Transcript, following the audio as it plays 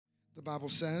the Bible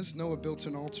says, Noah built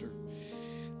an altar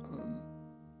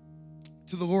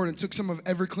to the Lord and took some of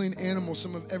every clean animal,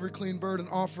 some of every clean bird, and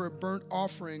offer a burnt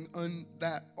offering on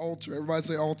that altar. Everybody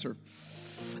say altar.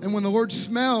 And when the Lord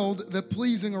smelled the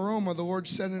pleasing aroma, the Lord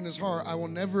said in his heart, I will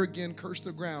never again curse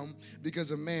the ground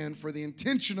because of man, for the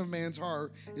intention of man's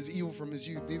heart is evil from his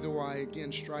youth. Neither will I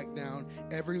again strike down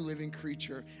every living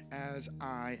creature as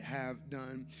I have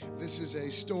done. This is a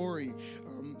story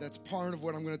that's part of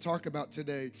what I'm going to talk about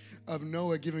today, of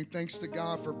Noah giving thanks to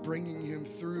God for bringing him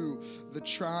through the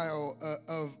trial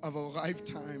of a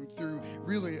lifetime, through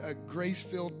really a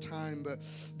grace-filled time,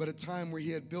 but a time where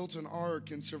he had built an ark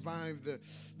and survived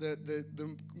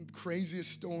the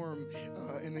craziest storm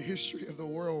in the history of the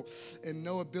world. And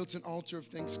Noah built an altar of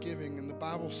thanksgiving, and the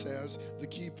Bible says, the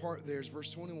key part there is verse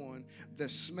 21, the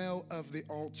smell of the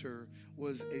altar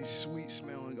was a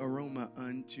sweet-smelling aroma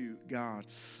unto God.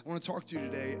 I want to talk to you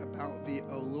today about the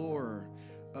allure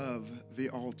of the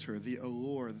altar, the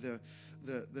allure, the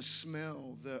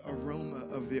smell, the aroma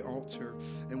of the altar,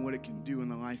 and what it can do in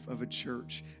the life of a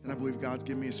church. And I believe God's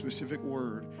given me a specific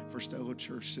word for Stello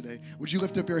Church today. Would you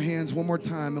lift up your hands one more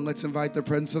time and let's invite the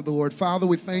presence of the Lord. Father,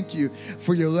 we thank you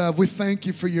for your love. We thank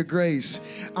you for your grace.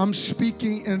 I'm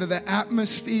speaking into the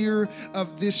atmosphere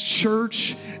of this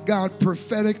church, God,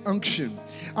 prophetic unction.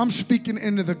 I'm speaking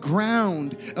into the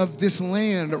ground of this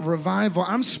land, revival.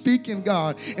 I'm speaking,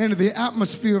 God, into the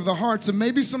atmosphere of the hearts. And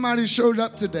maybe somebody showed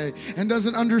up today and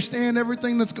doesn't understand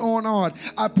everything that's going on.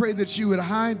 I pray that you would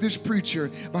hide this preacher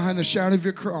behind the shadow of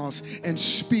your cross and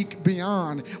speak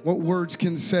beyond what words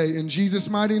can say. In Jesus'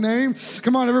 mighty name,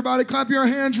 come on, everybody, clap your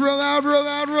hands real loud, real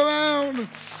loud, real loud.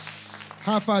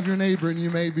 High five your neighbor and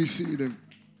you may be seated.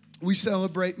 We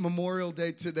celebrate Memorial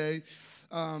Day today.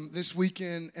 This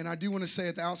weekend, and I do want to say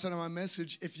at the outset of my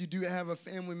message, if you do have a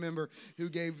family member who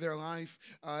gave their life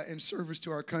in service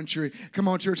to our country, come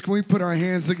on, church, can we put our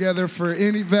hands together for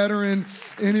any veteran,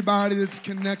 anybody that's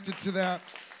connected to that?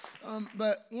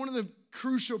 But one of the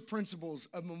crucial principles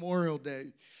of Memorial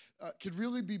Day could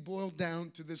really be boiled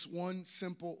down to this one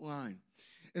simple line,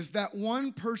 is that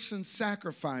one person's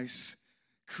sacrifice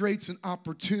creates an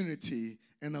opportunity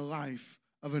in the life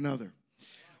of another.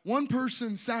 One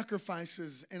person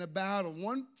sacrifices in a battle.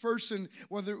 One person,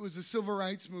 whether it was the Civil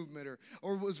Rights Movement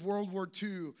or it was World War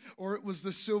II or it was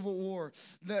the Civil War,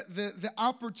 the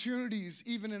opportunities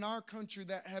even in our country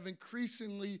that have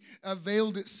increasingly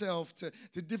availed itself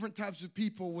to different types of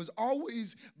people was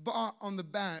always bought on the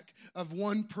back of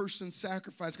one person's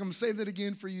sacrifice. I'm going to say that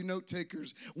again for you note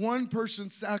takers. One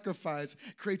person's sacrifice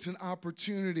creates an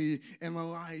opportunity in the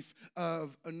life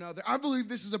of another. I believe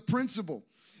this is a principle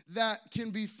that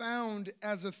can be found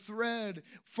as a thread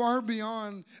far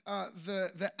beyond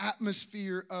the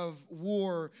atmosphere of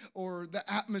war or the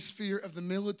atmosphere of the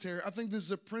military. I think this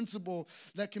is a principle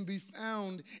that can be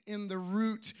found in the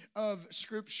root of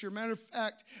Scripture. Matter of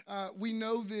fact, we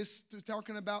know this,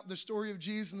 talking about the story of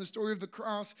Jesus and the story of the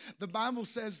cross. The Bible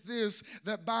says this,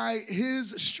 that by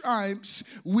his stripes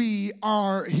we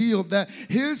are healed, that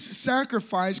his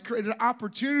sacrifice created an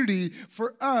opportunity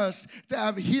for us to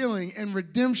have healing and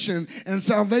redemption and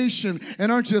salvation.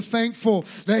 And aren't you thankful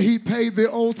that he paid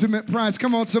the ultimate price?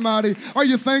 Come on, somebody. Are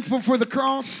you thankful for the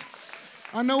cross?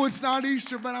 I know it's not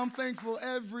Easter, but I'm thankful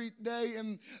every day.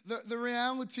 And the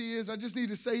reality is, I just need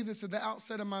to say this at the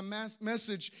outset of my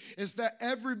message, is that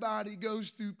everybody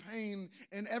goes through pain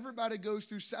and everybody goes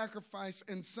through sacrifice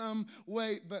in some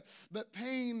way. But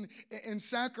pain and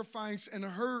sacrifice and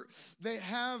hurt, they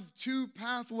have two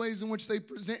pathways in which they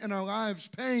present in our lives.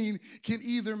 Pain can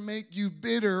either make you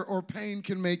bitter or pain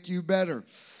can make you better.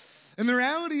 And the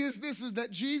reality is this, is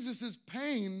that Jesus'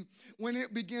 pain, when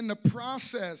it began to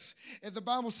process, and the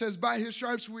Bible says, by his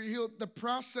stripes we healed, the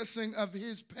processing of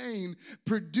his pain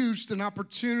produced an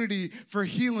opportunity for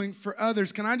healing for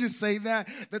others. Can I just say that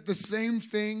the same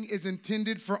thing is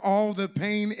intended for all the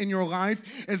pain in your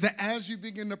life, is that as you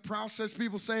begin to process,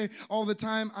 people say all the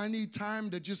time, I need time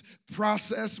to just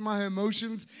process my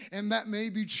emotions, and that may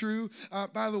be true.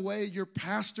 By the way, your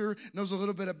pastor knows a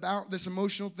little bit about this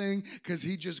emotional thing because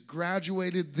he just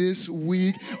graduated this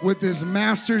week with his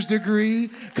master's degree.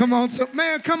 Come on,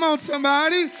 come on,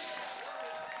 somebody.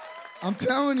 I'm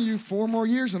telling you, 4 more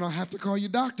years and I'll have to call you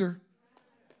doctor.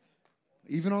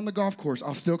 Even on the golf course,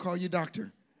 I'll still call you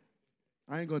doctor.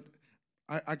 I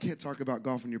can't talk about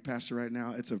golf when you're pastor right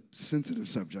now. It's a sensitive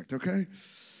subject, okay?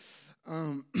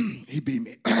 He beat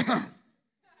me.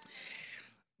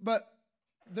 But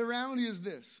the reality is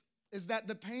this, is that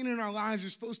the pain in our lives are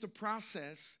supposed to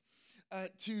process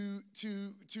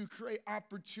to create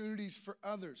opportunities for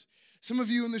others. Some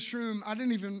of you in this room, I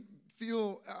didn't even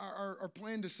feel or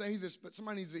plan to say this, but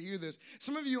somebody needs to hear this.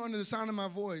 Some of you under the sound of my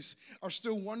voice are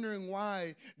still wondering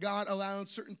why God allowed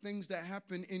certain things to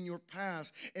happen in your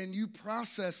past, and you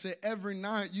process it every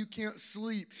night. You can't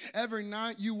sleep. Every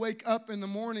night you wake up in the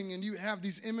morning and you have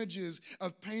these images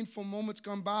of painful moments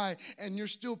gone by, and you're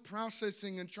still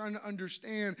processing and trying to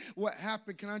understand what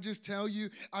happened. Can I just tell you,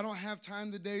 I don't have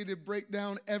time today to break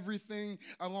down everything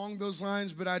along those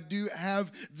lines, but I do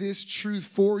have this truth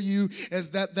for you, is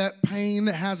that pain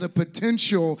has a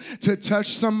potential to touch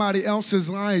somebody else's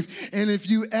life. And if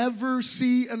you ever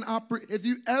see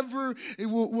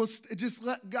will just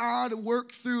let God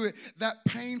work through it, that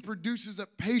pain produces a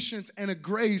patience and a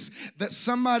grace that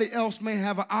somebody else may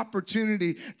have an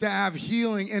opportunity to have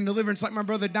healing and deliverance. Like my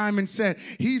brother Diamond said,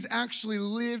 he's actually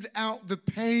lived out the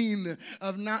pain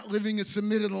of not living a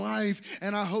submitted life.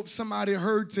 And I hope somebody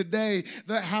heard today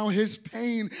that how his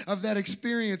pain of that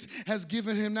experience has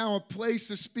given him now a place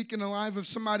to speak in the life of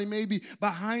somebody maybe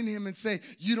behind him and say,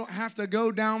 you don't have to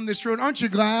go down this road. Aren't you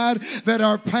glad that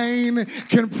our pain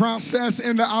can process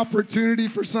into opportunity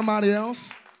for somebody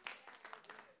else?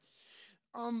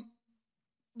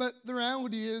 But the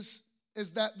reality is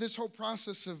that this whole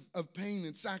process of pain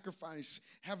and sacrifice,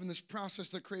 having this process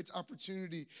that creates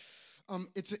opportunity,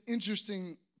 it's an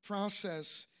interesting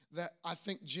process that I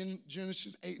think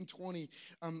Genesis 8 and 20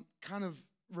 kind of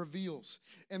reveals.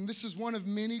 And this is one of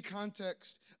many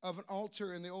contexts of an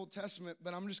altar in the Old Testament,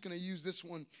 but I'm just going to use this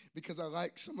one because I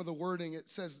like some of the wording. It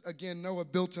says, again, Noah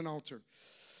built an altar.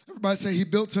 Everybody say, he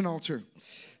built an altar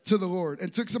to the Lord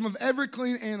and took some of every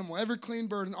clean animal, every clean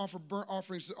bird, and offered burnt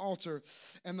offerings to the altar.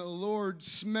 And the Lord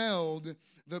smelled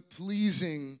the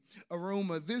pleasing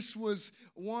aroma. This was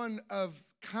one of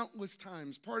countless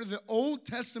times. Part of the Old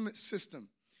Testament system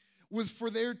was for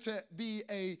there to be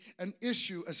an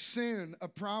issue, a sin, a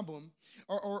problem,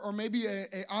 or maybe an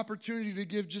opportunity to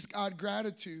give just God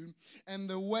gratitude. And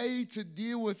the way to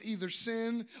deal with either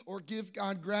sin or give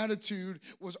God gratitude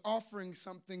was offering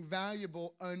something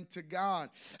valuable unto God.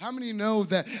 How many know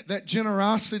that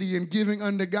generosity and giving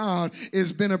unto God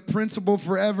has been a principle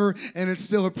forever, and it's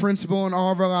still a principle in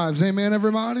all of our lives? Amen,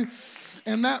 everybody?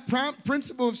 And that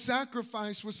principle of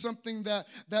sacrifice was something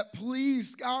that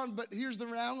pleased God. But here's the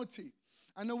reality.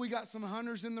 I know we got some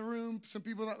hunters in the room, some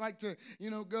people that like to,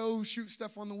 go shoot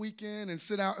stuff on the weekend and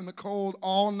sit out in the cold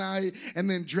all night and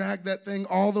then drag that thing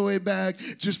all the way back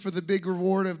just for the big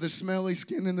reward of the smelly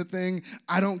skin in the thing.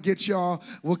 I don't get y'all.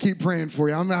 We'll keep praying for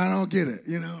you. I don't get it.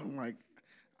 I'm like,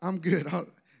 I'm good.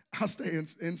 I'll stay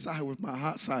inside with my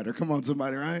hot cider. Come on,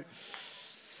 somebody, right?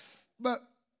 But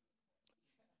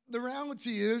the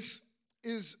reality is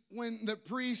when the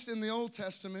priest in the Old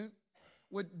Testament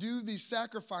would do these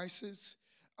sacrifices,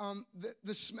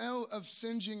 the smell of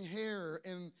singeing hair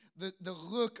and the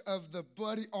look of the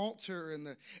bloody altar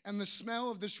and the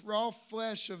smell of this raw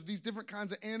flesh of these different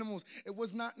kinds of animals, it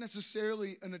was not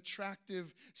necessarily an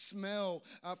attractive smell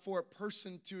for a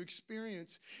person to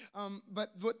experience.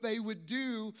 But what they would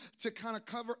do to kind of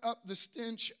cover up the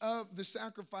stench of the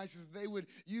sacrifices, they would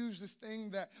use this thing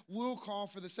that we'll call,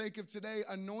 for the sake of today,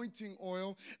 anointing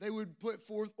oil. They would put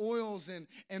forth oils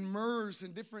and myrrhs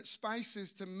and different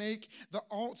spices to make the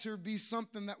altar be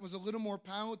something that was a little more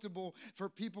palatable for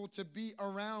people to be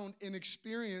around and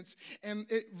experience. And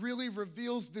it really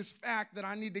reveals this fact that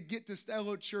I need to get to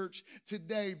Stello Church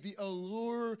today. The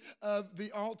allure of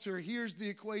the altar. Here's the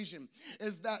equation,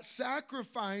 is that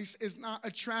sacrifice is not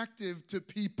attractive to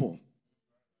people.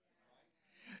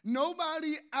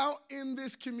 Nobody out in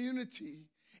this community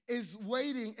is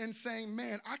waiting and saying,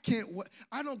 man,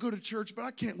 I don't go to church, but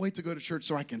I can't wait to go to church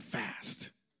so I can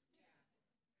fast.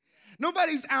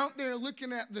 Nobody's out there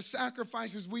looking at the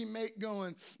sacrifices we make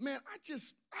going, man,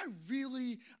 I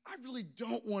really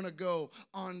don't want to go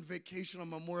on vacation on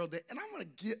Memorial Day, and I'm going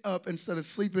to get up instead of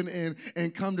sleeping in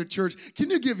and come to church.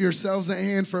 Can you give yourselves a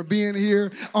hand for being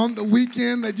here on the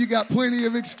weekend that you got plenty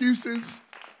of excuses?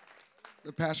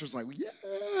 The pastor's like,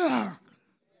 yeah.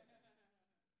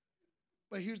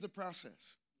 But here's the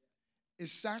process.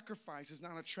 Sacrifice is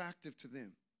not attractive to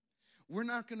them. We're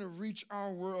not going to reach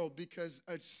our world because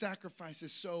a sacrifice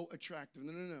is so attractive.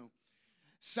 No.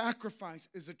 Sacrifice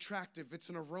is attractive. It's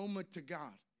an aroma to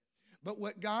God. But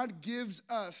what God gives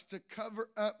us to cover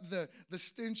up the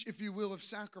stench, if you will, of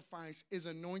sacrifice is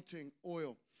anointing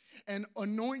oil. And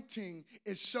anointing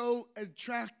is so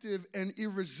attractive and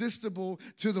irresistible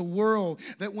to the world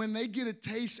that when they get a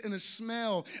taste and a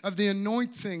smell of the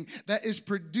anointing that is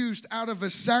produced out of a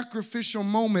sacrificial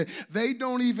moment, they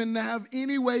don't even have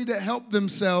any way to help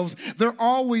themselves. They're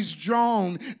always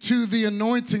drawn to the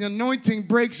anointing. Anointing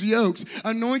breaks yokes.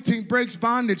 Anointing breaks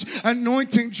bondage.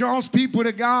 Anointing draws people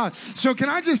to God. So can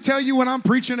I just tell you what I'm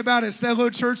preaching about at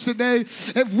Stello Church today?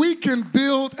 If we can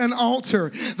build an altar,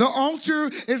 the altar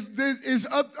is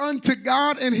up unto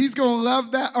God, and he's going to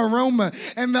love that aroma.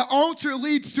 And the altar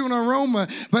leads to an aroma,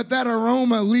 but that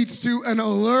aroma leads to an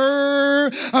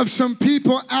allure of some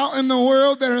people out in the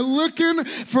world that are looking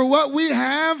for what we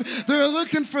have. They're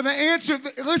looking for the answer.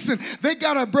 Listen, they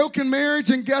got a broken marriage,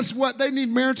 and guess what? They need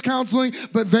marriage counseling,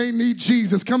 but they need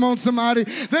Jesus. Come on, somebody.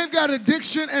 They've got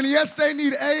addiction, and yes, they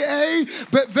need AA,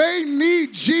 but they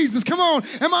need Jesus. Come on.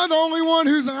 Am I the only one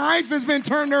whose life has been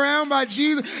turned around by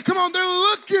Jesus? Come on, they're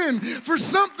looking for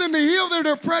something to heal their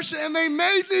depression, and they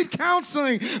may need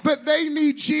counseling, but they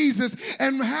need Jesus.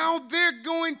 And how they're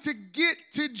going to get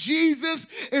to Jesus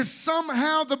is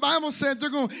somehow, the Bible says, they're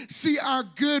going to see our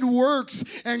good works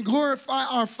and glorify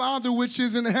our Father which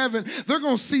is in heaven. They're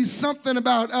going to see something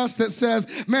about us that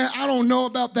says, man, I don't know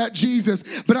about that Jesus,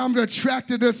 but I'm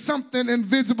attracted to something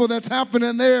invisible that's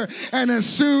happening there. And as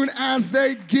soon as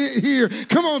they get here,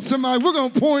 come on, somebody, we're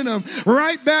going to point them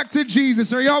right back to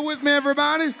Jesus. Are y'all with me,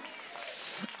 everybody?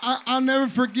 I'll never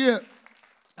forget.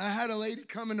 I had a lady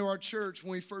come into our church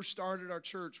when we first started our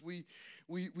church. We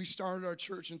started our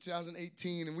church in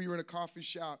 2018, and we were in a coffee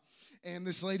shop. And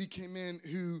this lady came in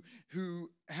who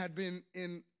had been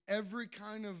in every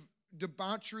kind of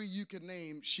debauchery you could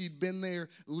name. She'd been there,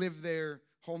 lived there,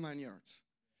 whole 9 yards.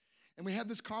 And we had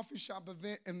this coffee shop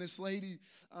event, and this lady,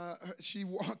 she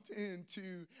walked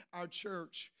into our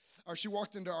church. Or she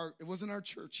walked into it wasn't our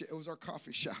church yet, it was our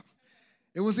coffee shop.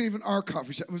 It wasn't even our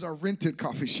coffee shop, it was our rented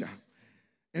coffee shop.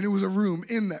 And it was a room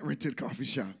in that rented coffee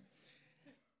shop.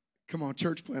 Come on,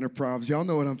 church planner probs. Y'all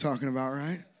know what I'm talking about,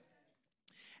 right?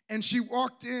 And she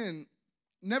walked in,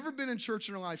 never been in church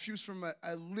in her life. She was from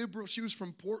a liberal, she was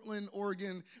from Portland,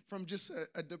 Oregon, from just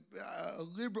a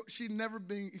liberal, she'd never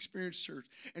been experienced church.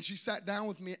 And she sat down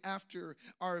with me after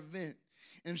our event.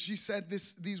 And she said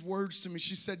these words to me.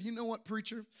 She said, you know what,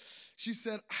 preacher? She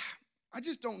said, I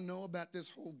just don't know about this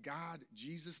whole God,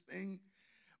 Jesus thing,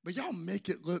 but y'all make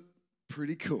it look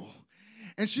pretty cool.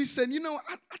 And she said, you know,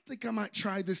 I think I might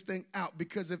try this thing out,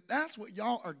 because if that's what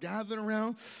y'all are gathered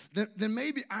around, then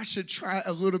maybe I should try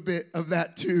a little bit of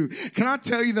that too. Can I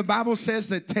tell you, the Bible says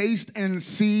to taste and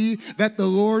see that the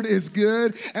Lord is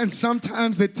good. And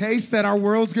sometimes the taste that our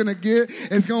world's going to get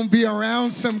is going to be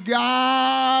around some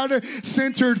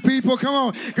God-centered people. Come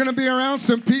on. Going to be around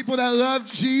some people that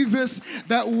love Jesus,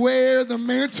 that wear the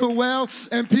mantle well.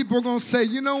 And people are going to say,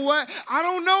 you know what? I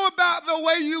don't know about the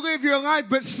way you live your life,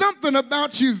 but something about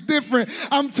you is different.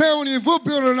 I'm telling you, if we'll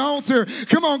build an altar,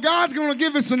 come on, God's going to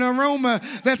give us an aroma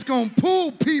that's going to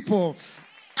pull people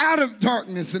out of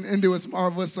darkness and into his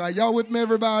marvelous light. Y'all with me,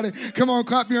 everybody? Come on,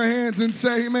 clap your hands and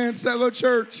say amen, Stello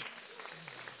Church.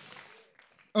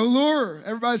 Allure.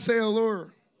 Everybody say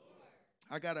allure.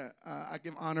 I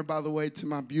give honor, by the way, to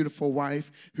my beautiful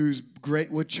wife, who's great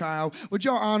with child. Would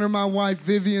y'all honor my wife,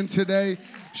 Vivian, today?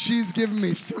 She's given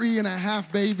me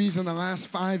 3.5 babies in the last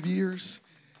 5 years.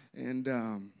 And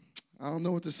I don't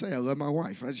know what to say. I love my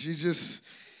wife.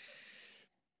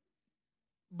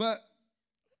 But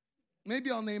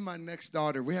maybe I'll name my next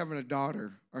daughter. We're having a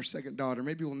daughter, our second daughter.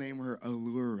 Maybe we'll name her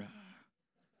Allure.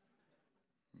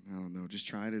 I don't know, just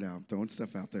trying it out, throwing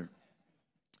stuff out there.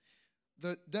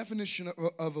 The definition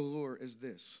of allure is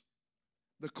this: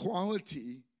 the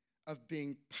quality of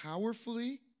being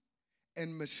powerfully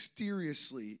and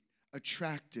mysteriously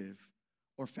attractive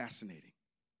or fascinating.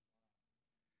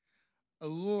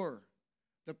 Allure,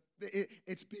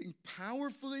 it's being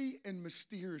powerfully and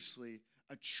mysteriously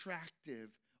attractive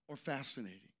or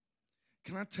fascinating.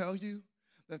 Can I tell you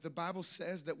that the Bible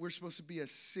says that we're supposed to be a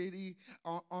city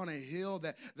on a hill,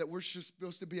 that we're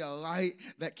supposed to be a light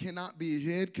that cannot be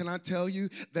hid? Can I tell you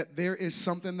that there is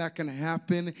something that can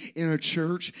happen in a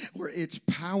church where it's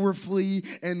powerfully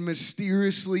and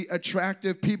mysteriously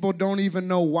attractive? People don't even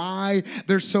know why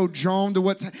they're so drawn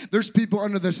to there's people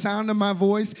under the sound of my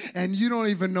voice, and you don't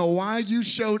even know why you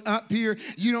showed up here.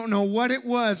 You don't know what it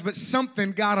was, but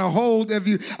something got a hold of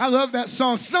you. I love that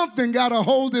song, Something Got a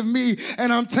Hold of Me.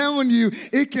 And I'm telling you,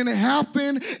 it can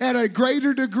happen at a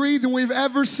greater degree than we've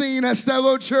ever seen at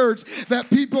Stello Church, that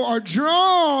people are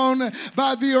drawn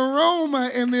by the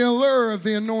aroma and the allure of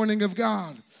the anointing of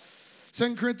God.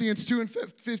 2 Corinthians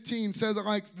 2:15 says it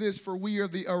like this: for we are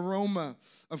the aroma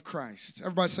of Christ.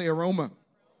 Everybody say aroma.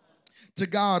 to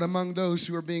God among those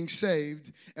who are being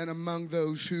saved and among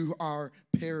those who are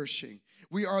perishing.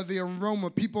 We are the aroma,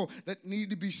 people that need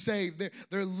to be saved.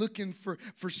 They're looking for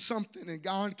something, and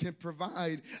God can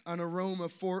provide an aroma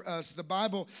for us. The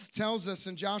Bible tells us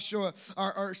in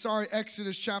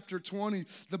Exodus chapter 20,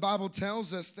 the Bible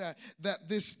tells us that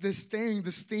this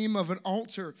theme of an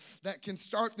altar that can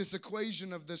start this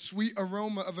equation of the sweet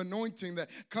aroma of anointing that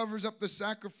covers up the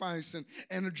sacrifice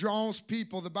and draws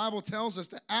people. The Bible tells us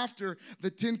that after the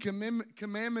 10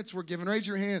 Commandments were given, raise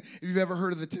your hand if you've ever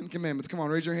heard of the 10 Commandments. Come on,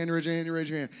 raise your hand, raise your hand, raise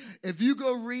your hand. If you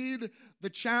go read the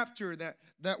chapter, that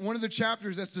one of the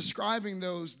chapters that's describing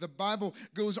those, the Bible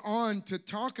goes on to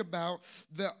talk about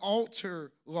the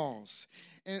altar laws.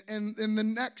 And in the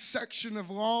next section of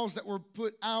laws that were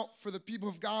put out for the people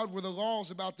of God were the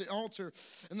laws about the altar.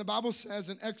 And the Bible says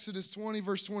in Exodus 20,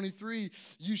 verse 23,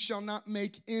 you shall not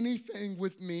make anything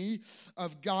with me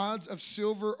of gods of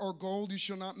silver or gold. You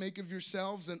shall not make of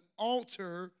yourselves an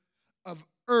altar of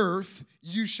earth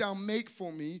you shall make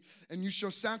for me, and you shall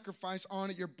sacrifice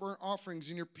on it your burnt offerings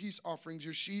and your peace offerings,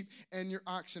 your sheep and your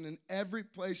oxen. In every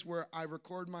place where I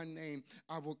record my name,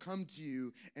 I will come to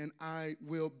you and I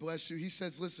will bless you. He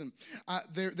says, listen,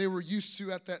 they were used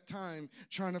to at that time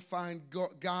trying to find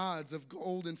gods of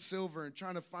gold and silver and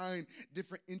trying to find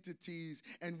different entities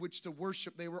in which to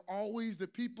worship. They were always, the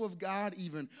people of God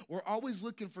even, were always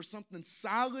looking for something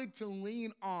solid to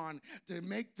lean on to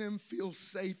make them feel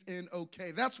safe and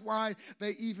okay. That's why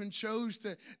they even chose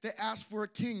to ask for a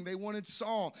king. They wanted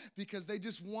Saul because they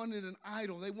just wanted an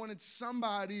idol. They wanted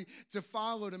somebody to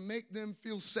follow to make them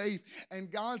feel safe.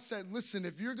 And God said, listen,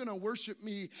 if you're going to worship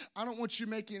me, I don't want you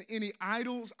making any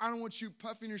idols. I don't want you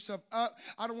puffing yourself up.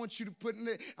 I don't want you to put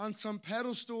it on some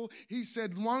pedestal. He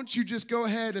said, why don't you just go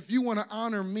ahead, if you want to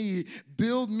honor me,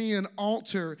 build me an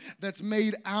altar that's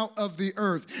made out of the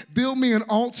earth. Build me an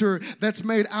altar that's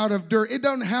made out of dirt. It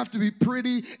doesn't have to be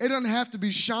pretty. It doesn't have to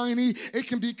be shiny. It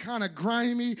can be kind of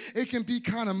grimy. It can be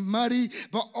kind of muddy.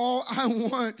 But all I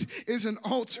want is an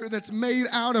altar that's made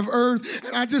out of earth.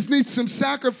 And I just need some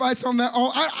sacrifice on that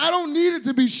altar. I don't need it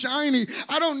to be shiny.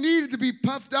 I don't need it to be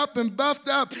puffed up and buffed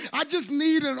up. I just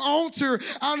need an altar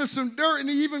out of some dirt. And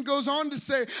he even goes on to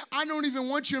say, I don't even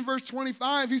want you, in verse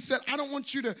 25, he said, I don't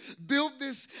want you to build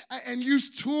this and use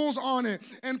tools on it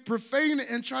and profane it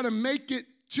and try to make it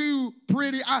too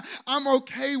pretty. I'm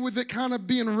okay with it kind of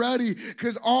being ready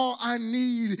because all I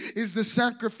need is the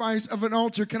sacrifice of an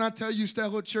altar. Can I tell you,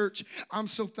 Stello Church, I'm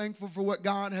so thankful for what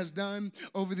God has done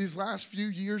over these last few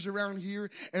years around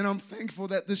here, and I'm thankful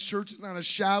that this church is not a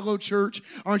shallow church.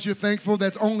 Aren't you thankful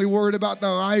that's only worried about the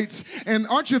lights? And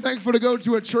aren't you thankful to go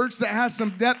to a church that has some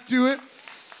depth to it?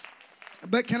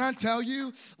 But can I tell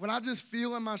you what I just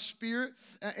feel in my spirit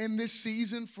in this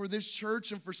season for this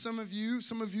church and for some of you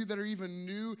that are even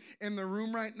new in the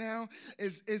room right now,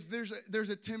 is there's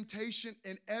a temptation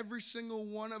in every single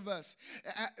one of us,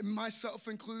 myself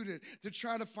included, to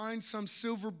try to find some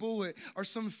silver bullet or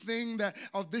something that,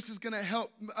 oh, this is going to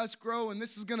help us grow and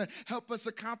this is going to help us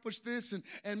accomplish this.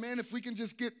 And man, if we can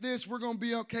just get this, we're going to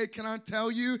be okay. Can I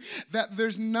tell you that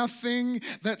there's nothing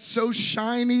that's so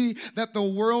shiny that the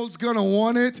world's going to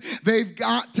want it? They've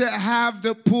got to have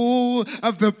the pull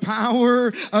of the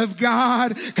power of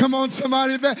God. Come on,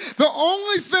 somebody. The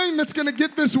only thing that's going to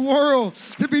get this world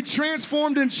to be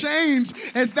transformed and changed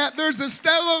is that there's a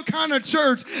Stello kind of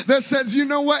church that says, you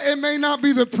know what, it may not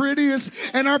be the prettiest,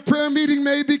 and our prayer meeting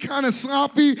may be kind of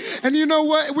sloppy, and you know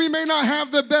what, we may not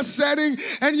have the best setting,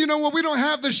 and you know what, we don't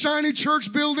have the shiny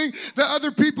church building that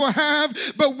other people have,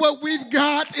 but what we've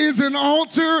got is an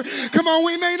altar. Come on,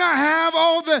 we may not have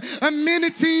all the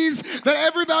amenities that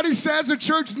everybody says a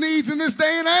church needs in this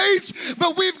day and age,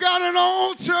 but we've got an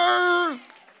altar.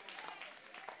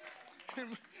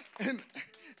 And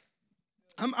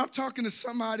I'm talking to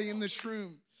somebody in this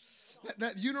room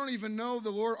that you don't even know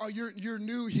the Lord, or you're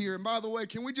new here. And by the way,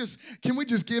 can we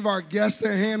just give our guest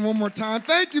a hand one more time?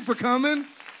 Thank you for coming.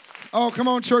 Oh, come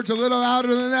on, church, a little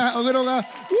louder than that, a little louder.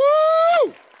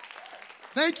 Woo!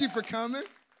 Thank you for coming.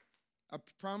 I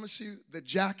promise you, the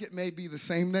jacket may be the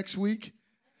same next week,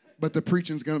 but the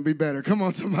preaching's going to be better. Come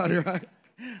on, somebody, right?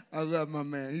 I love my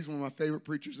man. He's one of my favorite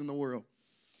preachers in the world.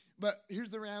 But here's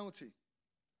the reality.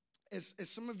 As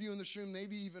some of you in this room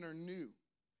maybe even are new,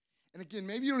 and again,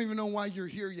 maybe you don't even know why you're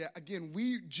here yet. Again,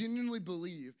 we genuinely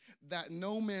believe that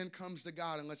no man comes to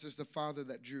God unless it's the Father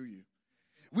that drew you.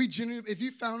 We genuinely, if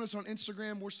you found us on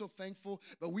Instagram, we're so thankful,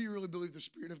 but we really believe the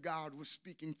Spirit of God was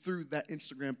speaking through that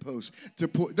Instagram post.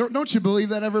 Don't you believe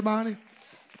that, everybody?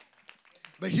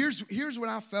 But here's what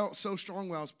I felt so strong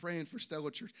when I was praying for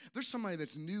Stello Church. There's somebody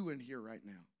that's new in here right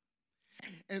now.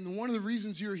 And one of the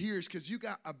reasons you're here is because you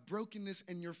got a brokenness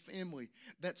in your family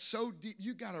that's so deep.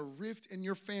 You got a rift in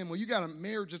your family. You got a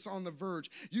marriage that's on the verge.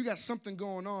 You got something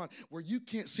going on where you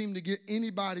can't seem to get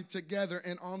anybody together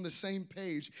and on the same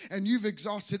page. And you've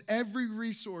exhausted every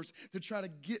resource to try to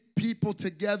get people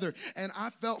together. And I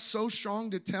felt so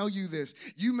strong to tell you this.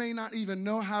 You may not even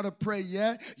know how to pray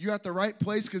yet. You're at the right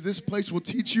place because this place will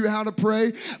teach you how to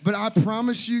pray. But I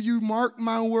promise you, you mark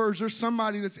my words, there's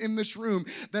somebody that's in this room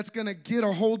that's going to get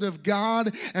a hold of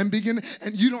God and begin,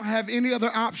 and you don't have any other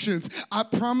options. I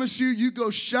promise you, you go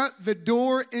shut the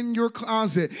door in your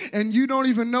closet and you don't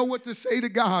even know what to say to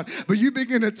God, but you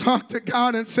begin to talk to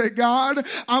God and say, God,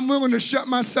 I'm willing to shut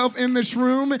myself in this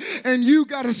room, and you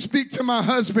got to speak to my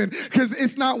husband because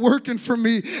it's not working for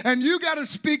me, and you got to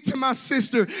speak to my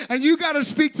sister, and you got to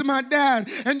speak to my dad,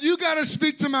 and you got to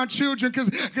speak to my children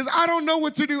because I don't know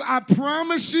what to do. I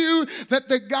promise you that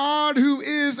the God who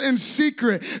is in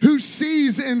secret, who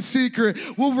sees in secret,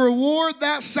 will reward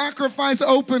that sacrifice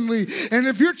openly. And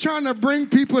if you're trying to bring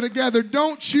people together,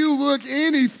 don't you look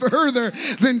any further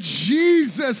than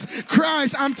Jesus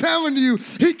Christ. I'm telling you,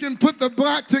 he can put the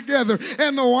black together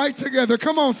and the white together.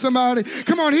 Come on, somebody.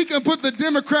 Come on, he can put the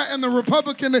Democrat and the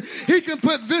Republican. He can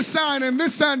put this side and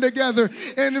this side together.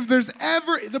 And if there's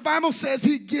ever, the Bible says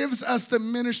he gives us the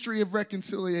ministry of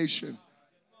reconciliation.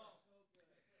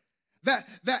 That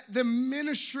the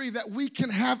ministry that we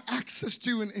can have access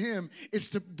to in him is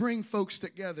to bring folks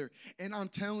together. And I'm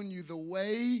telling you, the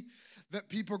way that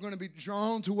people are going to be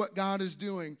drawn to what God is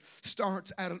doing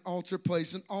starts at an altar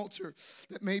place, an altar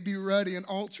that may be ready, an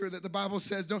altar that the Bible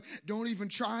says don't even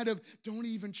try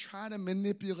to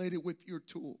manipulate it with your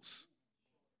tools.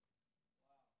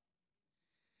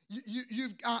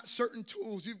 You've got certain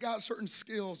tools, you've got certain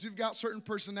skills, you've got certain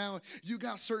personality, you've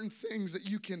got certain things that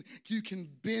you can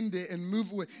bend it and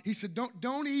move it with. He said,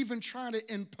 don't even try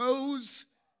to impose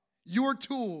your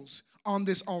tools on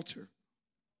this altar.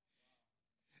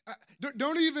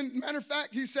 Don't even, matter of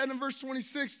fact, he said in verse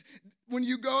 26, when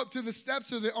you go up to the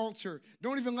steps of the altar,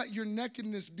 don't even let your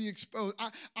nakedness be exposed.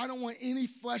 I don't want any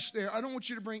flesh there. I don't want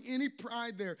you to bring any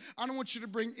pride there. I don't want you to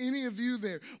bring any of you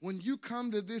there. When you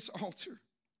come to this altar,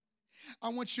 I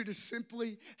want you to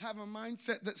simply have a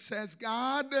mindset that says,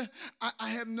 God, I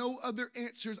have no other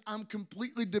answers. I'm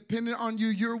completely dependent on you.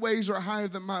 Your ways are higher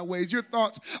than my ways. Your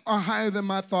thoughts are higher than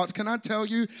my thoughts. Can I tell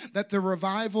you that the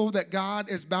revival that God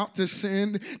is about to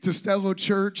send to Stello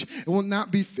Church will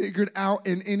not be figured out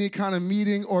in any kind of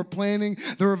meeting or planning?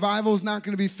 The revival is not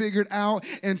going to be figured out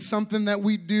in something that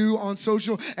we do on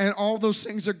social, and all those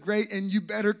things are great, and you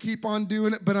better keep on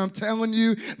doing it. But I'm telling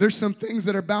you, there's some things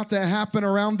that are about to happen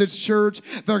around this church.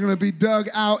 They're going to be dug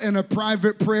out in a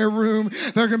private prayer room.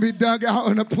 They're going to be dug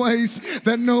out in a place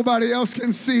that nobody else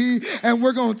can see. And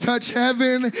we're going to touch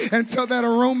heaven until that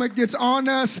aroma gets on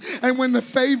us. And when the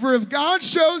favor of God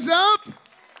shows up,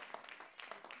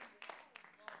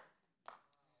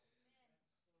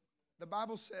 the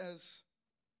Bible says,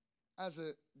 as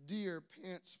a deer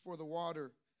pants for the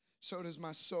water, so does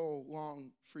my soul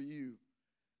long for you.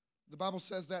 The Bible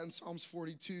says that in Psalms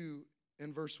 42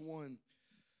 in verse 1.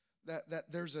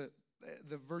 That there's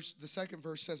the second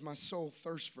verse says, my soul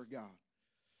thirsts for God,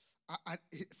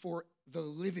 for the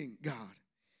living God.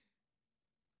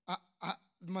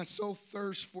 My soul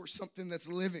thirsts for something that's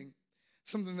living,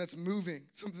 something that's moving,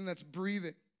 something that's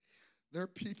breathing. There are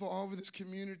people all over this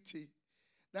community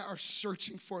that are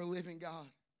searching for a living God.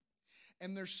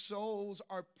 And their souls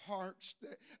are parched.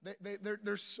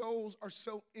 Their souls are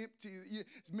so empty.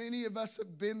 Many of us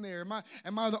have been there.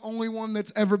 Am I the only one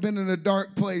that's ever been in a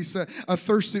dark place, a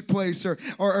thirsty place,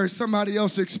 or somebody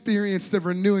else experienced the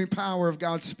renewing power of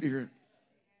God's Spirit?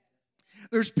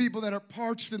 There's people that are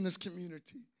parched in this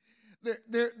community.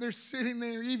 They're sitting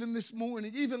there even this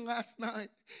morning, even last night,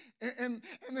 and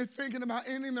they're thinking about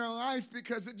ending their life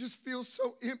because it just feels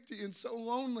so empty and so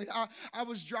lonely. I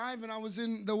was driving. I was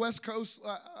in the West Coast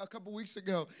a couple weeks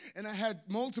ago, and I had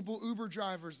multiple Uber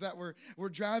drivers that were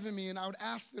driving me, and I would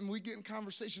ask them, we'd get in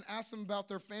conversation, ask them about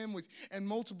their families, and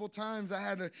multiple times I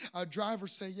had a driver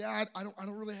say, yeah, I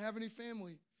don't really have any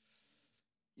family.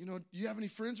 You know, do you have any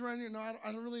friends around here? No,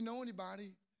 I don't really know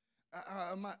anybody.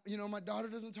 My daughter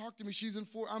doesn't talk to me. She's in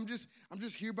four. I'm just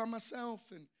here by myself,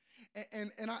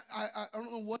 and I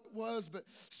don't know what it was, but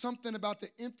something about the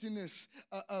emptiness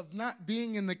of not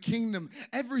being in the kingdom.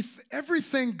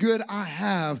 Everything good I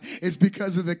have is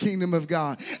because of the kingdom of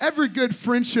God. Every good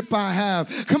friendship I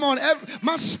have, come on,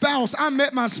 my spouse. I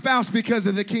met my spouse because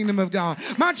of the kingdom of God.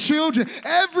 My children,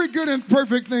 every good and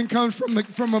perfect thing comes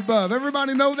from above.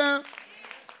 Everybody know that?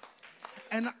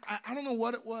 And I don't know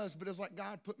what it was, but it was like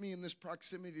God put me in this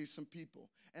proximity to some people.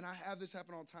 And I have this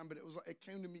happen all the time, but it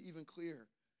came to me even clearer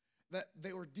that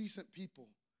they were decent people.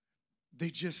 They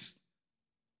just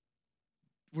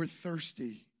were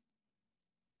thirsty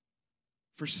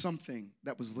for something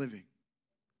that was living.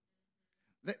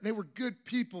 They were good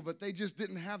people, but they just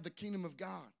didn't have the kingdom of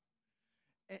God.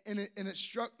 And it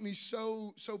struck me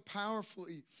so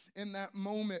powerfully in that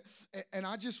moment. And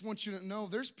I just want you to know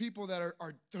there's people that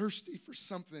are thirsty for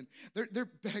something. They're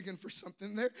begging for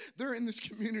something. They're in this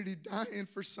community dying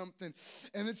for something.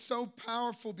 And it's so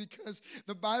powerful because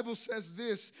the Bible says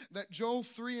this, that Joel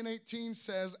 3:18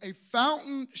 says, a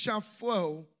fountain shall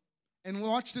flow. And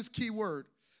watch this key word.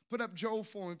 Put up Joel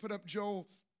for me. Put up Joel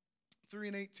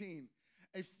 3:18.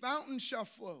 A fountain shall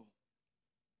flow.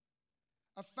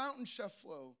 A fountain shall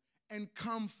flow and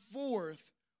come forth,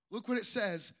 look what it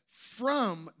says,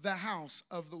 from the house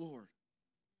of the Lord.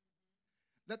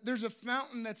 That there's a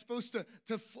fountain that's supposed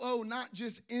to flow not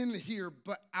just in here,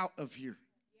 but out of here.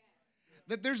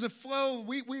 That there's a flow,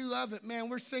 we love it, man.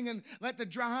 We're singing, let the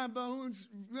dry bones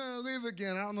live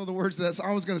again. I don't know the words to that, so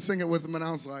I was going to sing it with them, and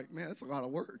I was like, man, that's a lot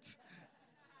of words.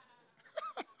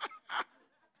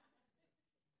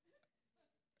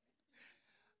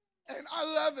 And I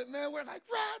love it, man. We're like,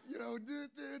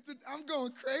 I'm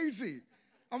going crazy.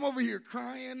 I'm over here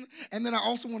crying. And then I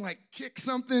also want to, like, kick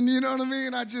something, you know what I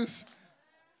mean? And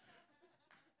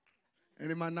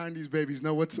in my 90s babies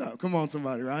know what's up. Come on,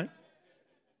 somebody, right?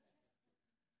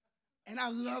 And I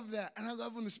love that. And I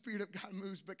love when the Spirit of God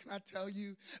moves. But can I tell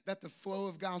you that the flow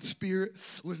of God's Spirit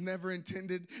was never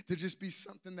intended to just be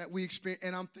something that we experience.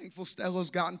 And I'm thankful Stello's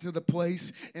gotten to the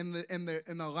place in the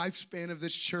lifespan of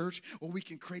this church where we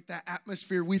can create that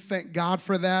atmosphere. We thank God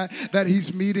for that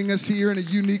He's meeting us here in a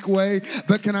unique way.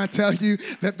 But can I tell you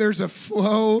that there's a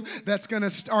flow that's going to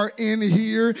start in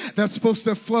here that's supposed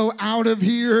to flow out of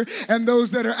here. And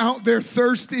those that are out there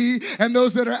thirsty and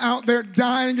those that are out there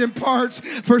dying in parts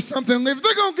for something, they're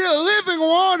going to get living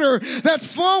water that's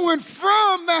flowing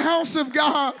from the house of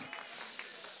God.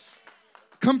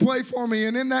 Come play for me.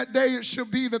 And in that day it shall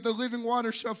be that the living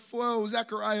water shall flow,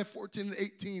 Zechariah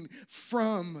 14:18,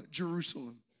 from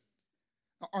Jerusalem.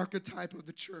 An archetype of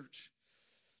the church.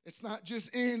 It's not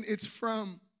just in, it's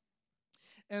from.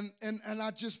 And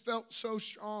I just felt so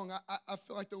strong. I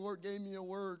feel like the Lord gave me a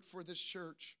word for this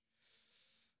church.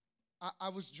 I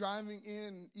was driving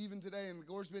in even today, and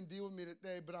the Lord's been dealing with me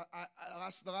today, but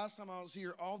the last time I was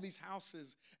here, all these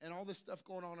houses and all this stuff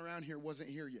going on around here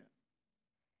wasn't here yet.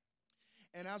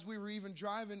 And as we were even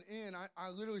driving in, I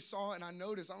literally saw it and I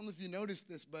noticed, I don't know if you noticed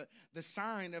this, but the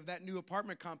sign of that new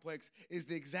apartment complex is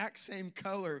the exact same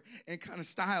color and kind of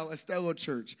style as Stello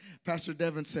Church. Pastor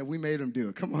Devin said, we made him do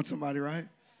it. Come on, somebody, right?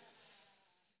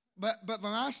 But the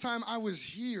last time I was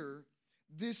here,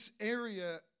 this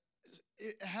area,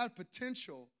 it had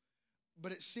potential,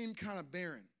 but it seemed kind of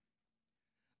barren.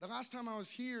 The last time I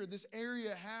was here, this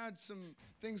area had some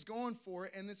things going for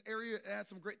it, and this area had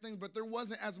some great things, but there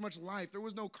wasn't as much life. There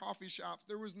was no coffee shops.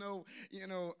 There was no,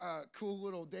 cool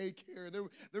little daycare.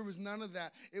 There was none of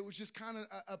that. It was just kind of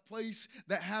a place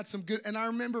that had some good, and I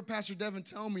remember Pastor Devin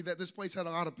telling me that this place had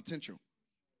a lot of potential.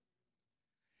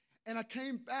 And I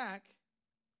came back,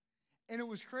 and it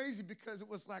was crazy because it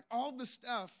was like all the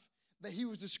stuff that he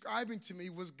was describing to me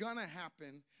was going to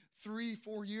happen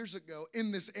 3-4 years ago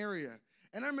in this area.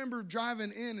 And I remember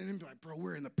driving in and him be like, bro,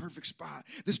 we're in the perfect spot.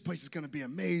 This place is going to be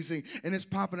amazing. And it's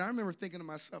popping. I remember thinking to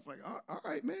myself, like, all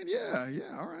right, man, yeah,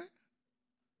 all right.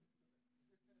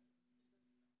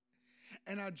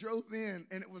 And I drove in,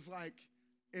 and it was like,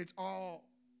 it's all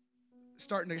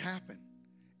starting to happen.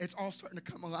 It's all starting to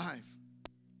come alive.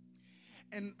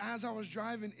 And as I was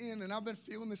driving in, and I've been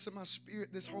feeling this in my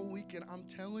spirit this whole weekend, I'm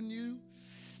telling you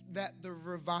that the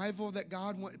revival that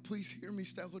God wanted, please hear me,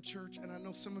 Stello Church, and I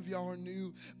know some of y'all are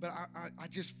new, but I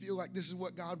just feel like this is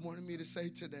what God wanted me to say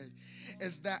today,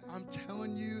 is that I'm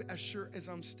telling you, as sure as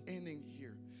I'm standing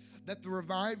here, that the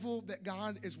revival that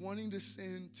God is wanting to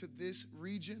send to this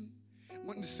region,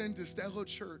 wanting to send to Stello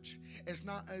Church, is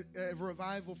not a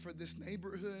revival for this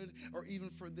neighborhood or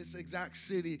even for this exact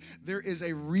city. There is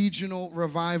a regional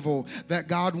revival that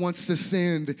God wants to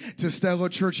send to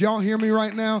Stello Church. Y'all hear me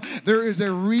right now? There is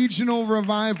a regional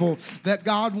revival that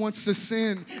God wants to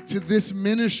send to this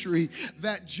ministry,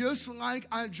 that just like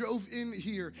I drove in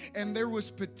here and there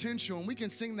was potential, and we can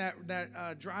sing that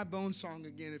dry bone song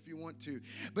again if you want to,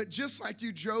 but just like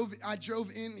I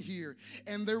drove in here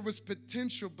and there was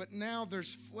potential, but now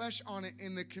there's flesh on it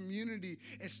in the community,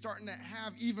 it's starting to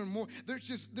have even more. There's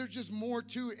just more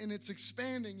to it, and it's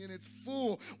expanding and it's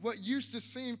full. What used to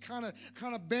seem kind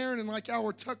of barren and like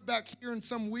we're tucked back here in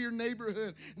some weird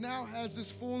neighborhood now has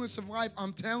this fullness of life.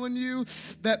 I'm telling you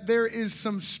that there is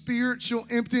some spiritual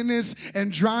emptiness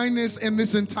and dryness in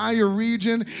this entire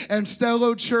region, and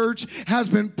Stello Church has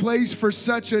been placed for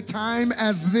such a time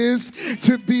as this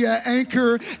to be an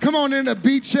anchor. Come on in a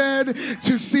beachhead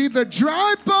to see the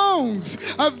dry bones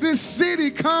of this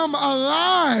city come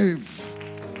alive.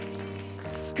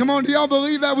 Come on, do y'all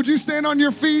believe that? Would you stand on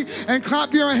your feet and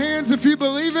clap your hands if you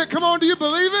believe it? Come on, do you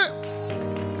believe it?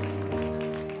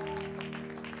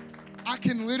 I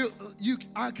can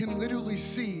literally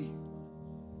see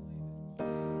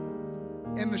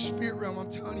in the spirit realm, I'm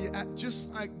telling you,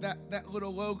 just like that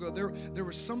little logo, there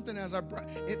was something as I brought,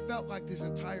 it felt like this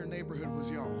entire neighborhood was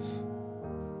y'all's.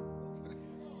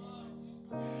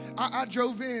 I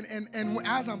drove in, and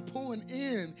as I'm pulling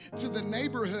in to the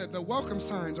neighborhood, the welcome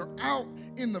signs are out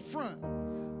in the front.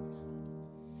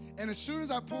 And as soon as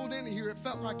I pulled in here, it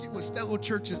felt like it was Stello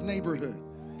Church's neighborhood.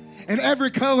 And every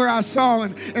color I saw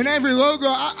and every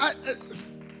logo,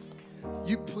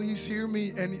 you please hear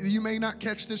me, and you may not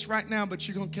catch this right now, but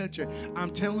you're going to catch it.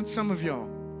 I'm telling some of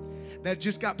y'all that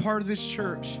just got part of this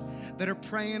church that are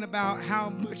praying about how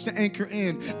much to anchor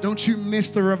in. Don't you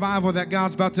miss the revival that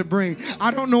God's about to bring.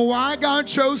 I don't know why God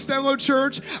chose Stello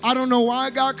Church. I don't know why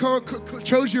God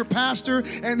chose your pastor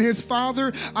and his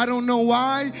father. I don't know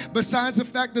why, besides the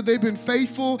fact that they've been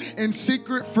faithful in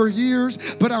secret for years.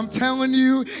 But I'm telling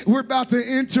you, we're about to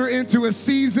enter into a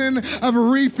season of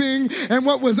reaping, and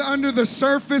what was under the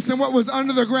surface and what was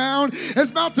under the ground is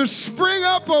about to spring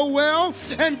up a well,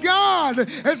 and God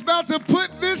is about to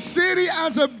put this city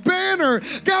as a banner.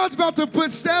 God's about to put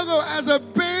Stello as a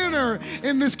banner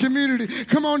in this community.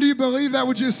 Come on, do you believe that?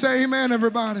 Would you say amen,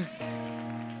 everybody?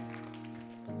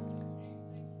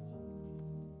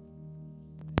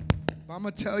 I'm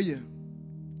going to tell you,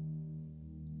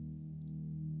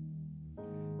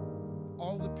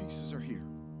 all the pieces are here.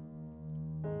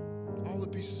 All the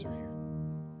pieces are here.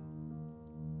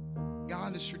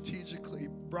 God has strategically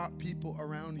brought people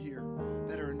around here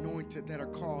that are anointed, that are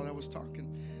called. I was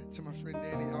talking to my friend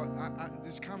Danny.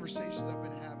 These conversations I've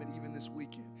been having even this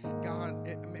weekend. God,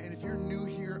 man, if you're new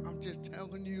here, I'm just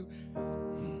telling you,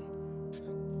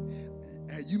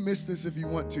 hey, you missed this if you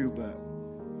want to, but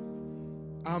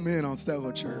I'm in on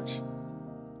Stello Church.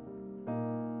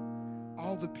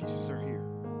 All the pieces are here.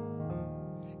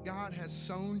 God has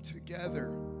sewn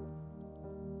together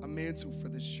a mantle for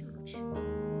this church.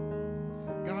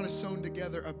 God has sewn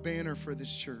together a banner for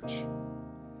this church.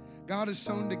 God has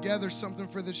sewn together something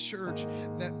for this church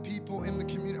that people in the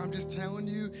community, I'm just telling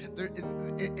you,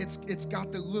 it's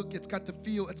got the look, it's got the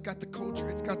feel, it's got the culture,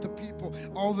 it's got the people.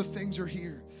 All the things are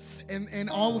here. And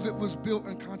all of it was built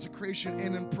in consecration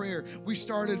and in prayer. We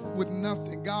started with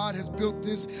nothing. God has built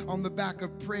this on the back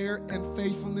of prayer and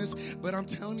faithfulness. But I'm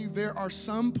telling you, there are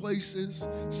some places,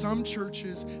 some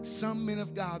churches, some men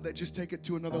of God that just take it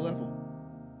to another level.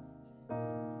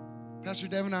 Pastor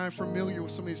Devin and I are familiar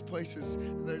with some of these places.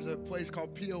 There's a place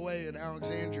called POA in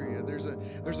Alexandria. There's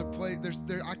a place,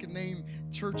 I can name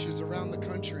churches around the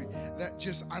country that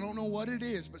just, I don't know what it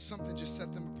is, but something just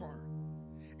set them apart.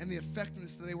 And the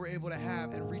effectiveness that they were able to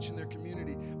have and reach in their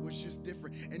community was just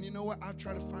different. And you know what? I've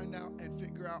tried to find out and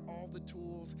figure out all the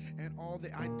tools and all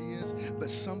the ideas,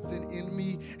 but something in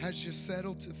me has just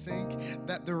settled to think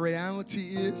that the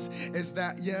reality is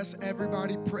that yes,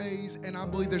 everybody prays, and I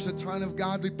believe there's a ton of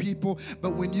godly people,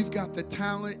 but when you've got the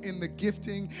talent and the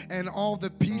gifting and all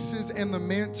the pieces and the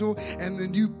mantle, and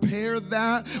then you pair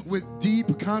that with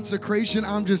deep consecration,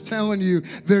 I'm just telling you,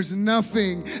 there's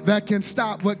nothing that can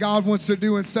stop what God wants to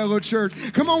do in Stello Church.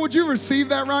 Come on, would you receive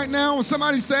that right now? Will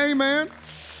somebody say amen?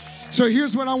 So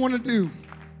here's what I want to do.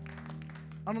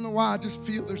 I don't know why, I just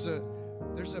feel there's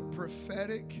a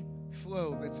prophetic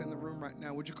flow that's in the room right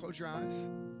now. Would you close your eyes?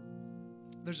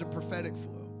 There's a prophetic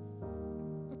flow.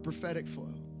 A prophetic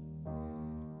flow.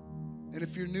 And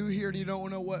if you're new here and you don't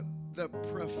know what the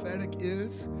prophetic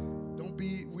is, don't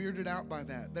be weirded out by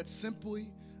that. That's simply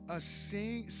us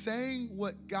saying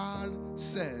what God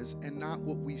says and not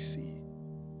what we see.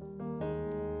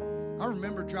 I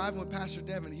remember driving with Pastor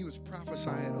Devin. He was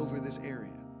prophesying over this area,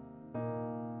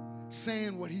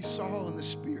 saying what he saw in the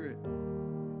spirit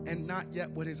and not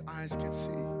yet what his eyes could see.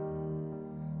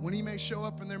 When he may show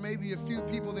up and there may be a few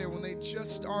people there when they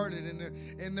just started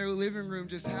in their living room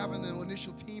just having the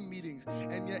initial team meetings,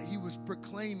 and yet he was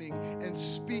proclaiming and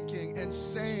speaking been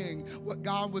saying what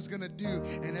God was going to do.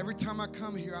 And every time I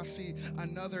come here, I see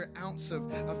another ounce of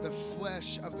the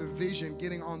flesh of the vision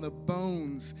getting on the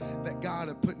bones that God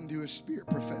had put into his spirit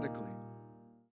prophetically.